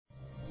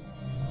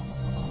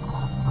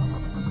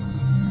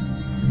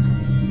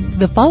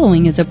The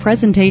following is a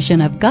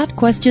presentation of Got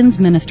Questions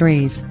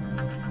Ministries.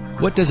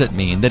 What does it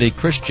mean that a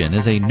Christian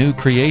is a new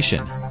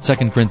creation? 2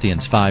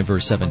 Corinthians 5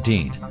 verse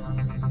 17.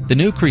 The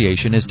new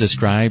creation is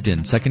described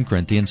in 2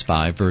 Corinthians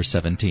 5 verse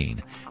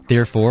 17.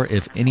 Therefore,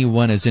 if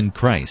anyone is in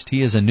Christ,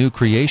 he is a new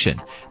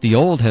creation. The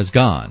old has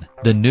gone,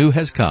 the new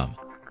has come.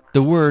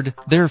 The word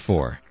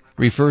therefore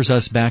refers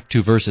us back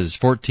to verses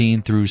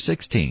 14 through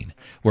 16,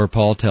 where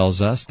Paul tells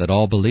us that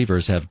all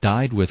believers have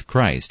died with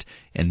Christ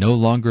and no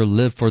longer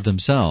live for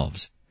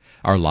themselves.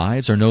 Our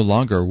lives are no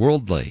longer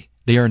worldly.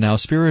 They are now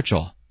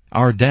spiritual.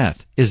 Our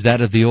death is that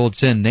of the old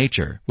sin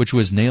nature, which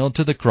was nailed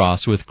to the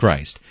cross with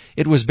Christ.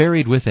 It was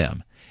buried with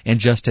him.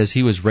 And just as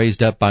he was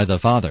raised up by the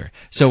Father,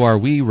 so are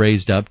we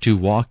raised up to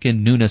walk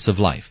in newness of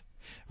life.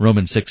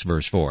 Romans 6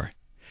 verse 4.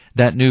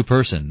 That new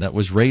person that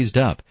was raised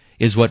up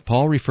is what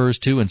Paul refers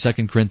to in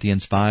 2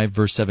 Corinthians 5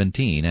 verse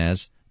 17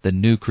 as the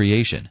new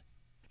creation.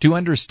 To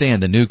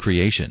understand the new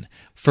creation,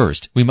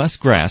 first we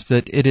must grasp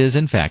that it is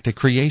in fact a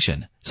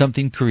creation,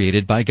 something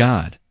created by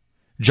God.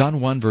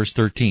 John 1 verse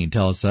 13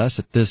 tells us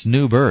that this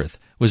new birth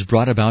was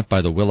brought about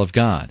by the will of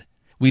God.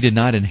 We did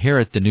not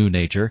inherit the new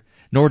nature,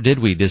 nor did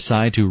we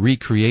decide to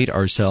recreate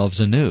ourselves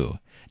anew,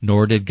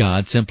 nor did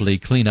God simply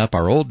clean up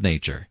our old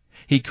nature.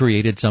 He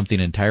created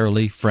something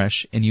entirely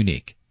fresh and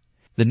unique.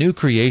 The new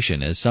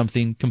creation is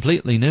something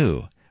completely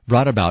new,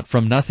 brought about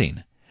from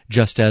nothing,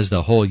 just as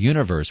the whole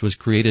universe was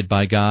created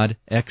by God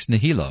ex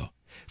nihilo,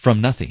 from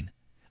nothing.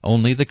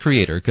 Only the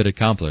Creator could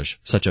accomplish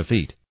such a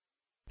feat.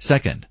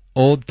 Second,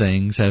 old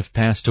things have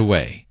passed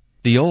away.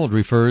 The old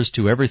refers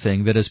to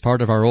everything that is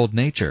part of our old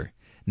nature: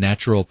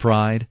 natural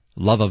pride,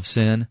 love of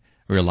sin,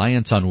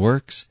 reliance on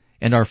works,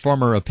 and our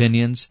former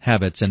opinions,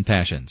 habits, and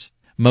passions.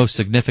 Most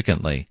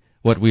significantly,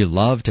 what we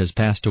loved has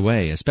passed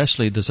away,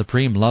 especially the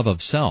supreme love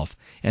of self,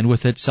 and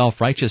with it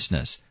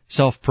self-righteousness,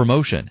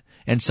 self-promotion,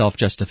 and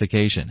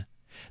self-justification.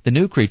 The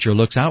new creature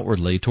looks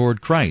outwardly toward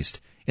Christ,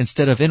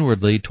 instead of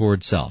inwardly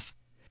toward self.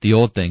 The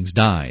old things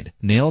died,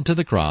 nailed to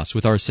the cross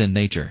with our sin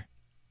nature.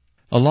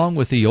 Along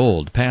with the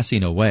old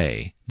passing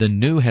away, the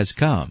new has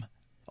come.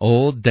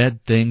 Old,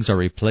 dead things are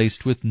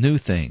replaced with new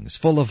things,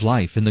 full of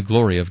life in the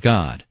glory of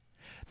God.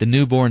 The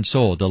newborn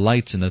soul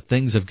delights in the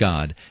things of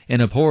God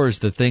and abhors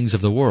the things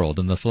of the world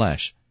and the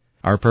flesh.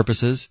 Our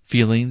purposes,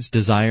 feelings,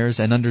 desires,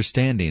 and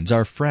understandings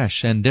are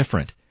fresh and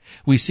different.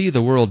 We see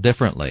the world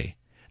differently.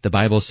 The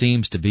Bible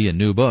seems to be a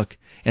new book,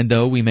 and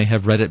though we may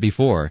have read it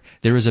before,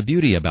 there is a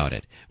beauty about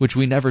it, which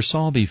we never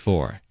saw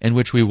before, and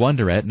which we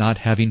wonder at not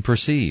having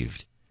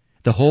perceived.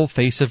 The whole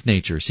face of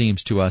nature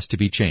seems to us to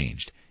be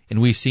changed, and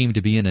we seem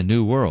to be in a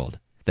new world.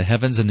 The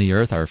heavens and the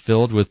earth are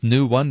filled with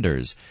new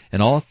wonders,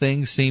 and all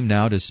things seem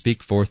now to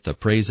speak forth the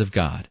praise of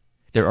God.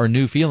 There are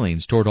new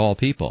feelings toward all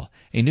people,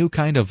 a new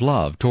kind of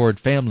love toward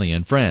family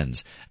and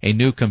friends, a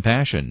new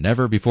compassion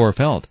never before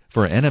felt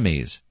for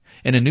enemies,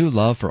 and a new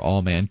love for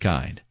all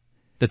mankind.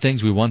 The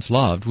things we once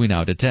loved we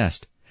now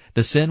detest.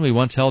 The sin we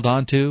once held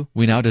on to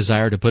we now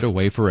desire to put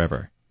away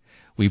forever.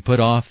 We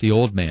put off the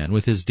old man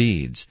with his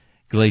deeds,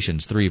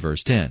 Galatians 3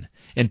 verse 10,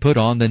 and put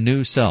on the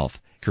new self,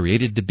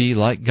 created to be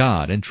like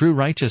God in true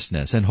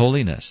righteousness and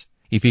holiness,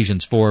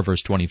 Ephesians 4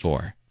 verse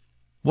 24.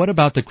 What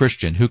about the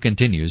Christian who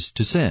continues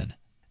to sin?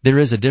 There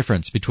is a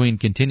difference between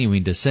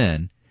continuing to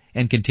sin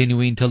and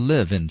continuing to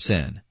live in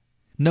sin.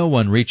 No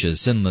one reaches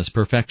sinless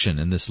perfection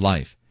in this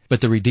life, but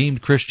the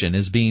redeemed Christian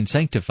is being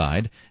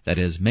sanctified, that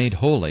is, made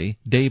holy,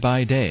 day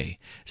by day,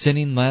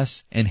 sinning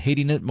less and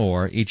hating it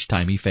more each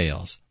time he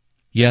fails.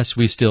 Yes,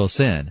 we still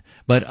sin,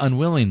 but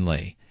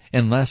unwillingly,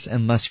 and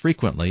less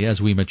frequently as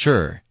we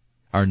mature.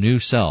 Our new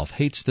self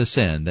hates the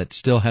sin that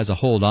still has a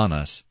hold on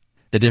us.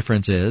 The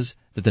difference is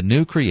that the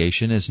new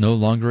creation is no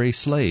longer a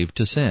slave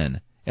to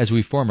sin, as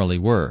we formerly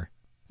were.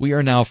 We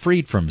are now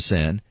freed from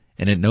sin,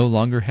 and it no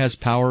longer has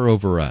power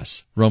over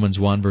us, Romans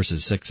 1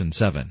 verses 6 and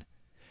 7.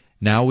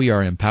 Now we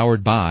are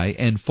empowered by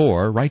and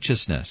for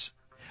righteousness.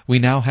 We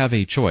now have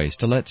a choice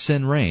to let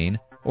sin reign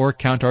or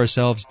count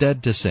ourselves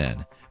dead to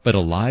sin, but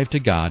alive to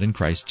God in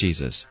Christ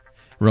Jesus,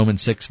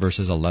 Romans 6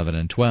 verses 11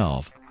 and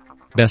 12.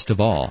 Best of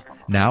all,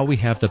 now we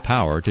have the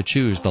power to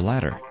choose the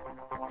latter.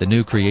 The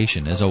new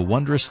creation is a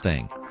wondrous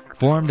thing,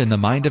 formed in the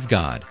mind of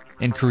God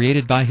and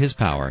created by His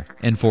power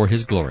and for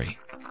His glory.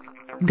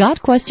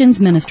 Got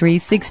Questions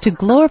Ministries seeks to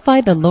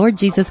glorify the Lord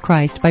Jesus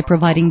Christ by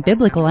providing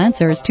biblical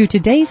answers to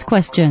today's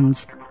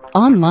questions.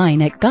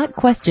 Online at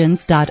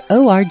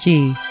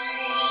gotquestions.org.